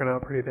that's been working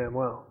out pretty damn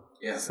well.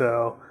 Yeah.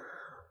 So,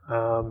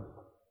 and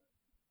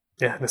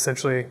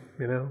essentially,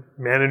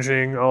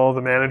 managing all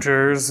the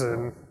managers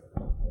and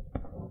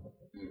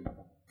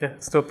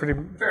still pretty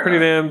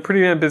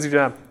damn busy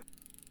job.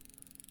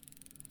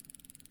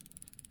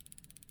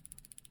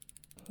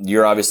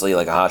 You're obviously a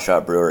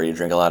hotshot brewer. You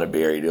drink a lot of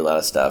beer. You do a lot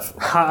of stuff.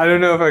 I don't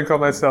know if I call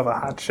myself a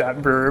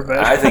hotshot brewer, but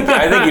I think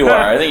you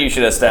are. I think you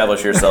should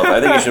establish yourself. I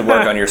think you should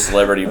work on your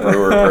celebrity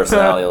brewer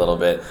personality a little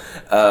bit.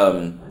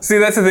 See,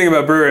 that's the thing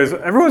about brewers.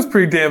 Everyone's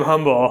pretty damn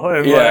humble,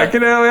 and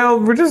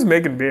we're just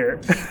making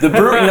beer.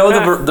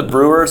 The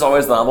brewers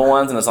always the humble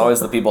ones, and it's always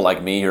the people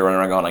like me who are running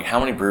around going how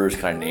many brewers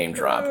can I name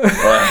drop?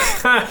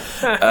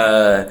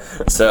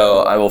 So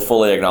I will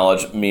fully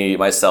acknowledge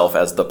myself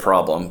as the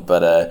problem,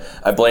 but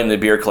I blame the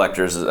beer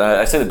collectors.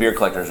 I say the beer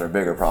collectors are a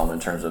bigger problem in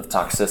terms of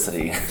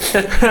toxicity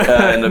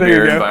in the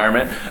beer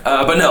environment.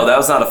 But no, that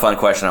was not a fun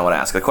question I want to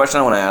ask. The question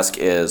I want to ask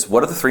is,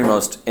 what are the 3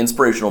 most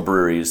inspirational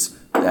breweries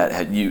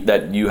that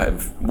you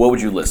have? What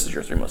would you list as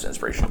your 3 most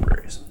inspirational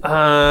breweries?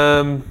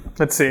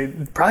 Let's see.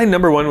 Probably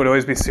number 1 would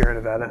always be Sierra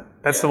Nevada.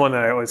 That's the one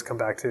that I always come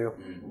back to.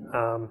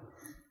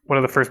 One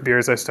of the first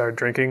beers I started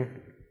drinking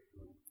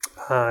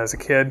as a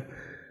kid.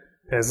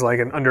 As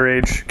an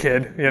underage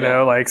kid,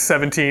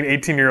 17,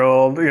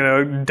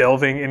 18-year-old,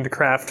 delving into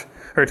craft,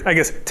 or I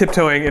guess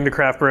tiptoeing into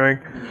craft brewing.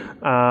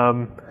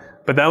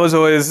 But that was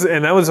always the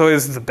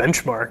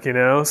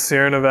benchmark,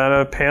 Sierra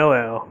Nevada Pale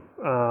Ale.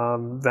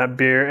 That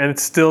beer, and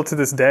it's still to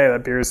this day,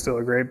 that beer is still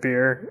a great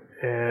beer.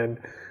 And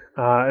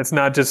it's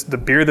not just the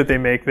beer that they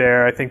make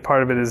there. I think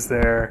part of it is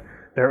their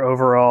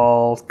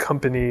overall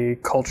company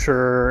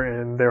culture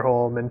and their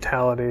whole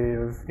mentality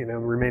of,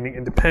 remaining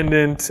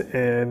independent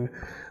and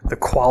the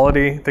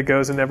quality that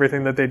goes in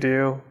everything that they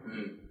do.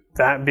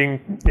 That being,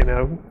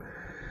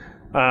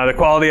 the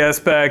quality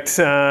aspect,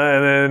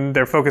 and then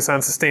their focus on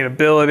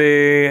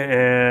sustainability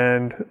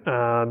and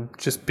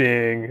just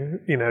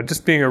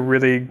being a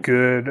really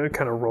good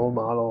kind of role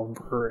model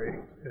brewery.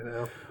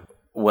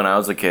 When I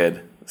was a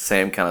kid,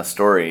 same kind of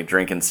story,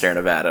 drinking Sierra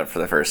Nevada for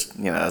the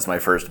first, that was my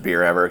first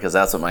beer ever, because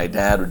that's what my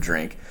dad would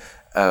drink.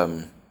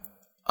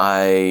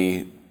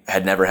 I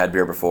had never had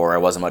beer before. I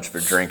wasn't much of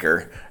a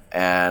drinker.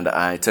 And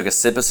I took a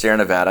sip of Sierra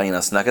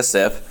Nevada, snuck a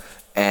sip,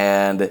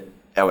 and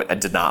I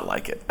did not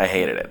like it. I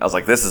hated it. I was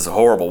like, this is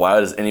horrible. Why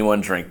does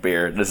anyone drink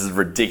beer? This is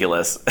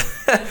ridiculous.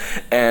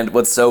 And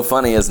what's so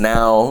funny is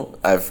now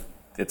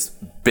it's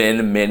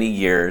been many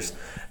years,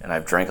 and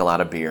I've drank a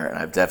lot of beer, and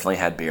I've definitely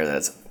had beer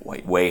that's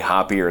way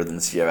hoppier than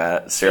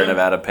Sierra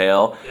Nevada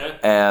Pale,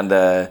 and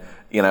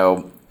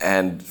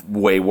and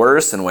way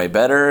worse and way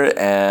better,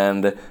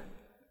 and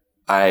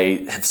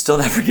I have still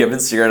never given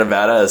Sierra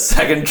Nevada a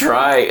second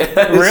try.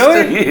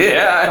 Really?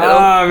 Yeah.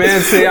 Oh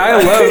man, see,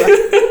 I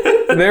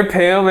love their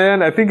pale,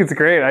 man. I think it's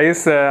great. I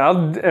used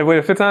to,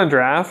 if it's on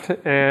draft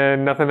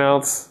and nothing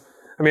else.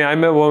 I mean, I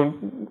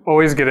won't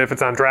always get it if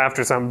it's on draft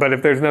or something, but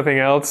if there's nothing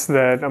else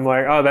that I'm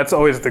like, oh, that's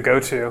always the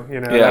go-to,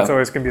 that's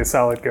always going to be a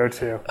solid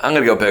go-to. I'm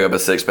going to go pick up a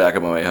 6-pack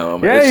on my way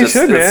home. Yeah, you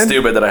should, man. It's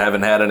stupid that I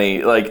haven't had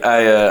any, I got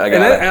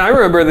and I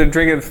remember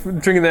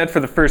drinking that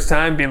for the first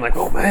time, being like,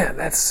 oh man,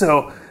 that's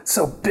so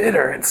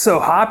bitter and so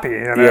hoppy,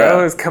 Yeah.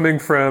 It was coming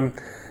from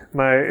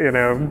my,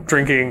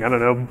 drinking, I don't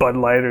know, Bud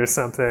Light or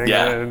something.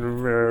 Yeah,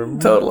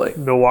 and, totally.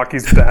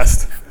 Milwaukee's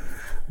Best.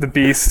 The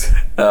Beast.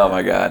 Oh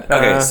my God.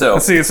 Okay, so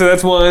let's see. So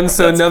that's one.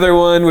 So another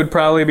one would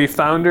probably be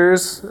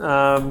Founders.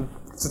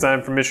 Since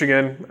I'm from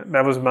Michigan,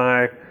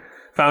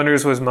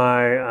 Founders was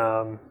my,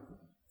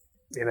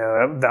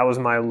 that was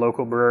my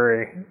local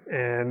brewery.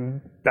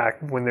 And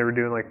back when they were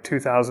doing like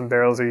 2,000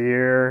 barrels a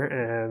year,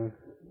 and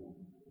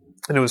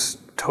it was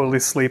totally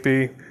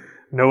sleepy.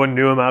 No one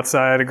knew them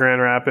outside of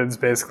Grand Rapids,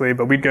 basically.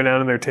 But we'd go down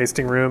in their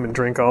tasting room and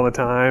drink all the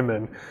time,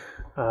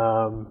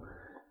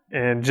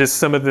 and just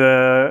some of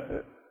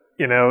the.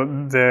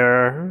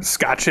 Their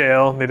Scotch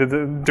Ale, they did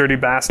the Dirty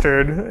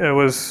Bastard. It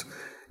was,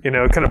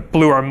 kind of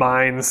blew our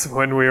minds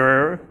when we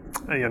were,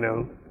 I don't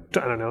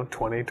know,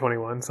 20,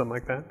 21, something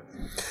like that.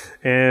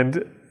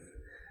 And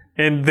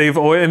they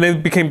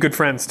became good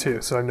friends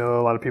too. So I know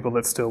a lot of people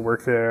that still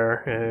work there,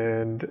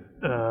 and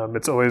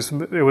it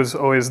was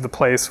always the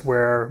place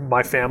where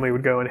my family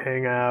would go and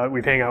hang out.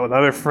 We'd hang out with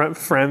other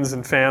friends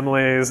and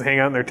families, hang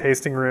out in their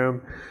tasting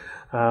room.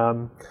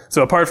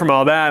 So apart from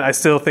all that, I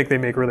still think they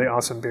make really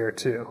awesome beer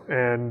too,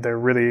 and they're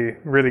really,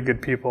 really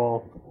good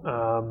people.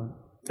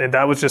 And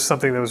that was just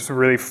something that was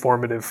really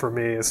formative for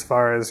me as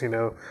far as,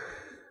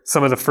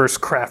 some of the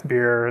first craft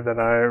beer that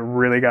I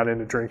really got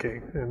into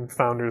drinking, and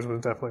Founders was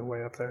definitely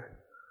way up there.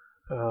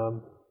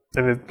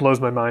 And it blows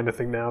my mind to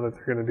think now that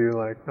they're going to do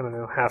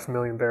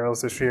 500,000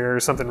 barrels this year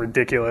or something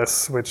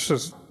ridiculous, which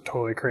is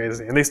totally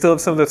crazy. And they still have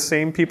some of the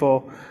same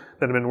people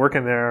that have been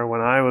working there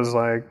when I was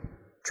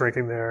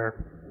drinking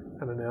there.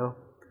 I don't know.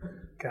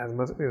 God, it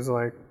was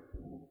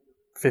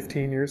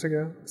 15 years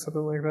ago,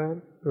 something like that.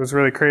 It was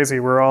really crazy.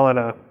 They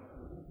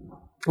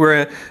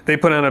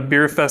put on a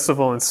beer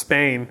festival in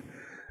Spain,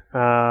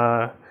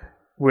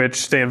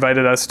 which they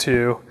invited us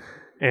to,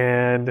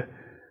 and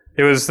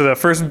it was the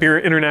first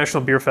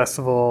international beer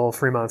festival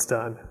Fremont's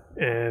done.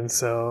 And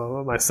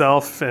so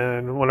myself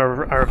and one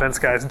of our events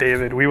guys,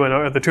 David,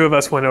 the two of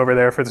us went over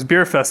there for this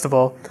beer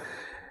festival,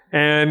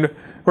 and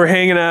we're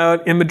hanging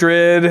out in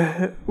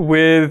Madrid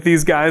with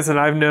these guys that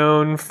I've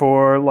known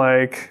for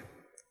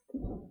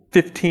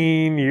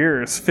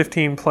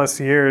 15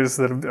 plus years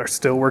that are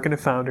still working at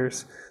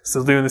Founders,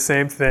 still doing the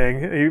same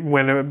thing.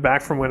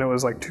 Back from when it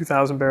was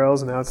 2,000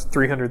 barrels, and now it's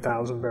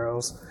 300,000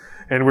 barrels.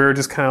 And we were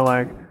just kind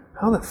of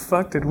how the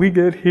fuck did we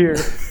get here?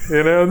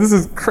 This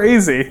is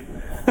crazy.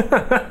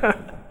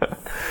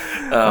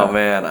 Oh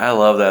man, I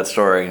love that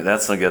story.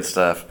 That's some good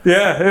stuff.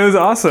 Yeah, it was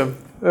awesome.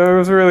 It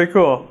was really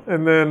cool.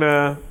 And then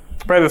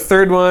probably the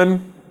third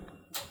one,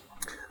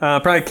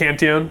 probably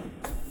Cantillon.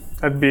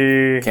 That'd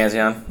be...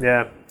 Cantillon?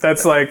 Yeah.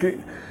 That's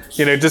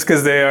just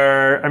because they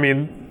are,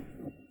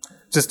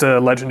 just a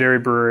legendary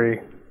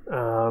brewery.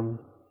 Some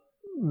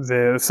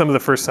of the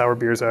first sour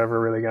beers I ever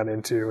really got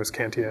into was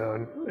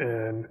Cantillon.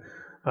 And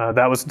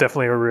that was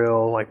definitely a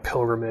real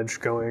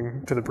pilgrimage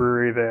going to the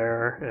brewery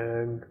there.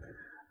 And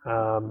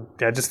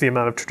just the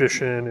amount of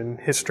tradition and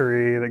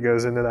history that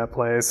goes into that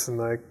place,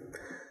 and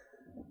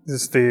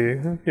just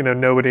the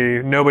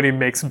nobody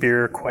makes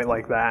beer quite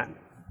like that.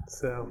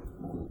 So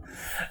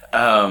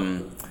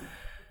I've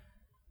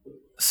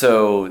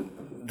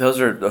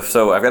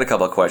got a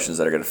couple of questions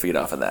that are going to feed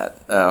off of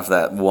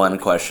that one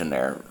question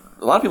there.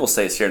 A lot of people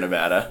say Sierra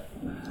Nevada.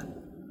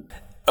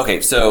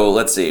 Okay, so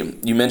let's see.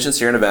 You mentioned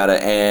Sierra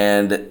Nevada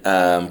and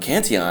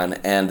Cantillon,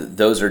 and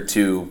those are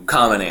two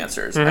common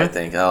answers. Mm-hmm. I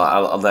think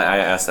I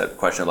ask that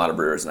question to a lot of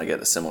brewers, and I get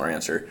a similar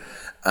answer.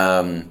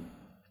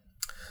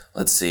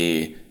 Let's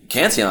see.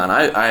 Cantillon,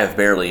 I have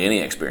barely any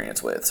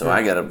experience with, so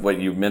I got what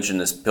you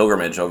mentioned, this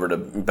pilgrimage over to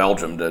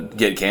Belgium to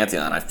get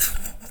Cantillon. I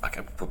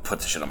can put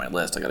this shit on my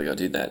list. I got to go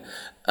do that.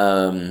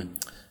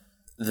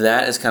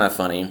 That is kind of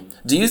funny.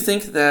 Do you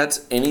think that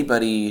any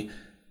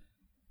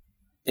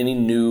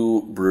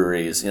new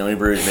breweries, any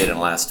breweries made in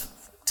the last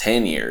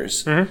 10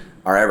 years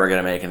are ever going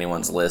to make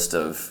anyone's list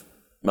of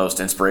most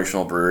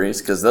inspirational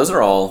breweries? Because those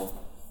are all,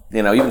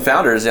 even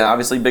Founders,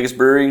 obviously biggest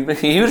brewery,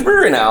 huge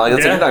brewery now. Like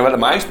that's what you're talking about.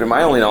 My experience,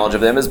 my only knowledge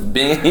of them is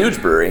being a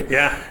huge brewery.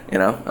 Yeah.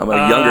 I'm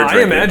a younger drinker.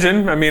 I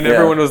imagine.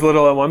 Everyone was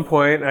little at one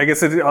point. I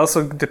guess it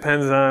also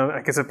depends on,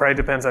 it probably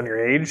depends on your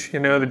age,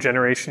 the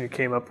generation you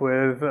came up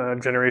with,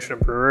 generation of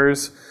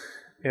brewers,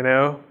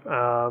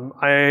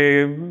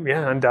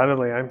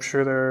 undoubtedly. I'm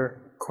sure there are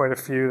quite a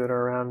few that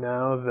are around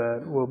now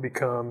that will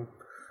become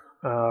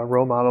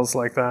role models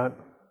like that.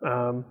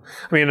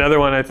 Another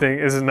one I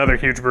think is another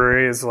huge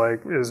brewery is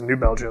New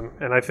Belgium,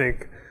 and I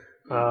think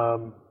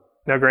now,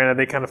 granted,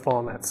 they kind of fall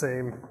in that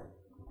same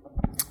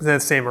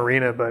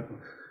arena, but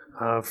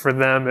for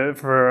them,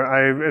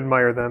 I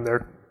admire them.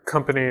 Their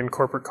company and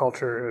corporate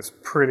culture is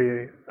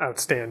pretty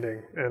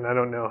outstanding, and I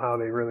don't know how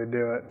they really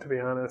do it, to be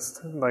honest.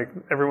 Like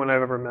everyone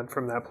I've ever met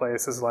from that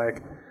place is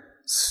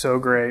so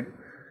great.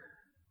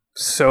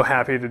 So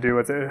happy doing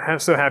what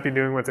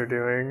they're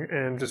doing,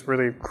 and just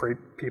really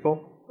great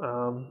people,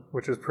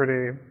 which is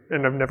pretty.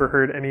 And I've never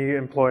heard any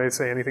employee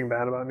say anything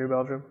bad about New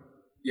Belgium.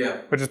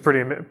 Yeah, which is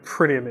pretty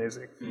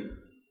amazing.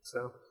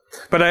 So,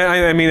 but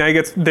I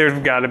guess there's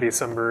got to be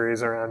some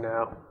breweries around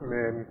now.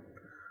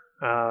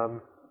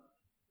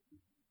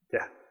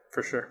 Yeah,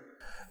 for sure.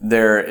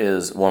 There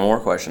is one more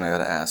question I got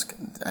to ask.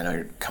 I know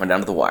you're coming down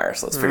to the wire,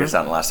 so let's figure this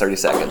out in the last 30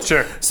 seconds.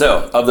 Sure.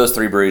 So, of those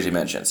 3 breweries you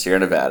mentioned, Sierra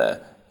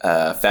Nevada,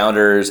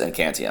 Founders, and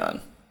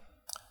Cantillon,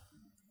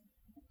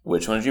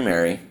 which one did you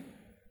marry?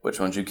 Which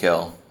one did you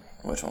kill?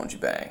 Which one did you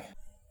bang?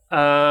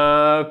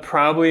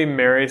 Probably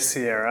marry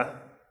Sierra.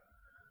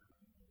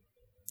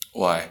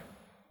 Why?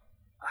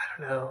 I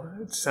don't know.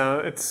 It's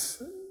not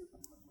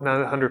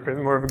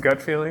 100%, more of a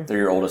gut feeling. They're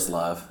your oldest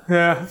love.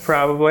 Yeah,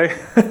 probably.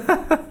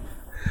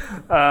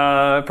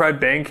 Probably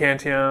bang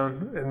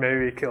Cantillon and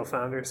maybe kill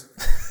Founders.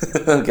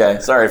 Okay,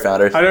 sorry,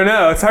 Founders. I don't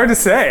know. It's hard to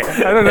say.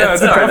 I don't know.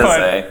 That's a tough one.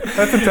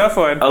 That's a tough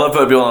one. I love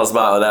putting people on the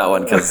spot with that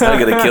one because I'm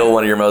going to kill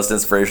one of your most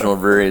inspirational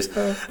breweries.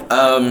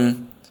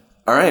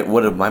 All right.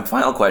 My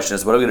final question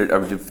is: what are we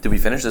going to? Did we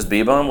finish this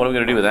B-bomb? What are we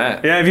going to do with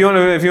that? Yeah, if you want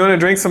to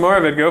drink some more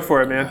of it, go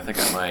for it, man. I think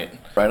I might.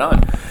 Right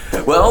on.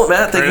 Well,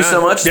 Matt, thank you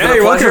so much. Yeah,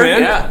 you're welcome,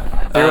 man.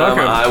 Yeah, you're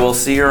welcome. I will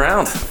see you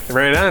around.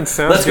 Right on.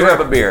 Let's go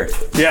grab a beer.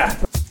 Yeah.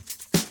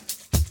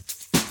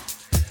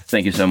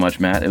 Thank you so much,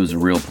 Matt. It was a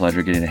real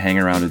pleasure getting to hang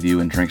around with you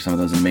and drink some of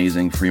those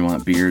amazing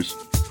Fremont beers.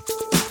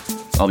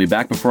 I'll be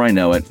back before I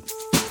know it.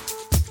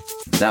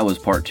 That was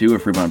part 2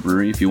 of Fremont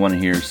Brewery. If you want to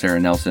hear Sarah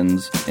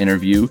Nelson's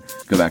interview,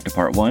 go back to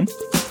part 1.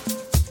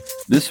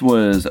 This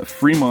was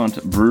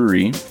Fremont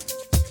Brewery.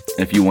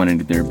 If you wanted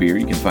their beer,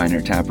 you can find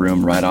their tap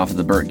room right off of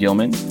the Burt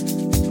Gilman.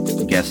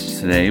 Guests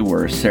today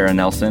were Sarah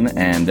Nelson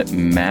and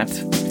Matt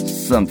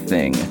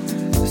something.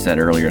 I said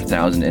earlier,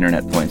 1,000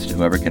 internet points to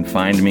whoever can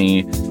find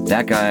me.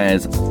 That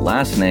guy's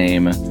last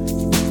name.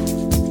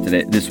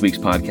 This week's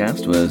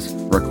podcast was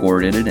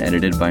recorded and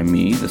edited by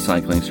me, the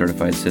Cycling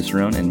Certified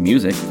Cicerone, and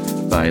music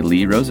by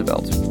Lee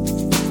Roosevelt.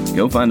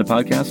 Go find the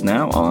podcast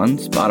now on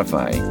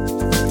Spotify.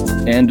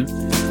 And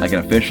I can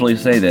officially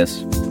say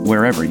this,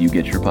 wherever you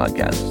get your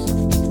podcasts.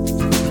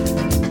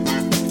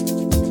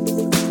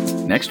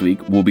 Next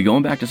week, we'll be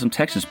going back to some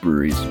Texas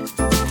breweries,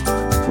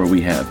 where we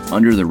have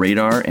Under the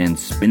Radar and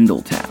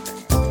Spindle Tap.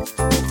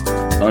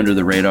 Under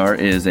the Radar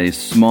is a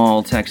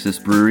small Texas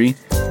brewery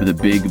with a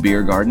big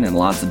beer garden and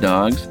lots of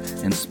dogs.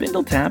 And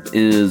Spindle Tap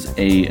is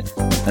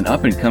an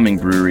up-and-coming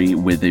brewery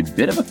with a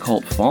bit of a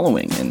cult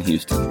following in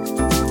Houston.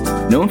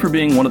 Known for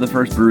being one of the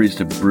first breweries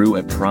to brew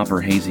a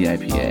proper hazy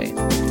IPA.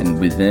 And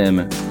with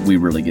them, we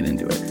really get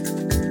into it.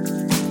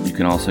 You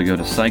can also go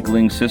to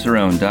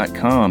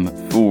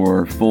cyclingcicerone.com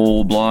for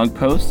full blog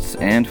posts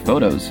and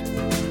photos.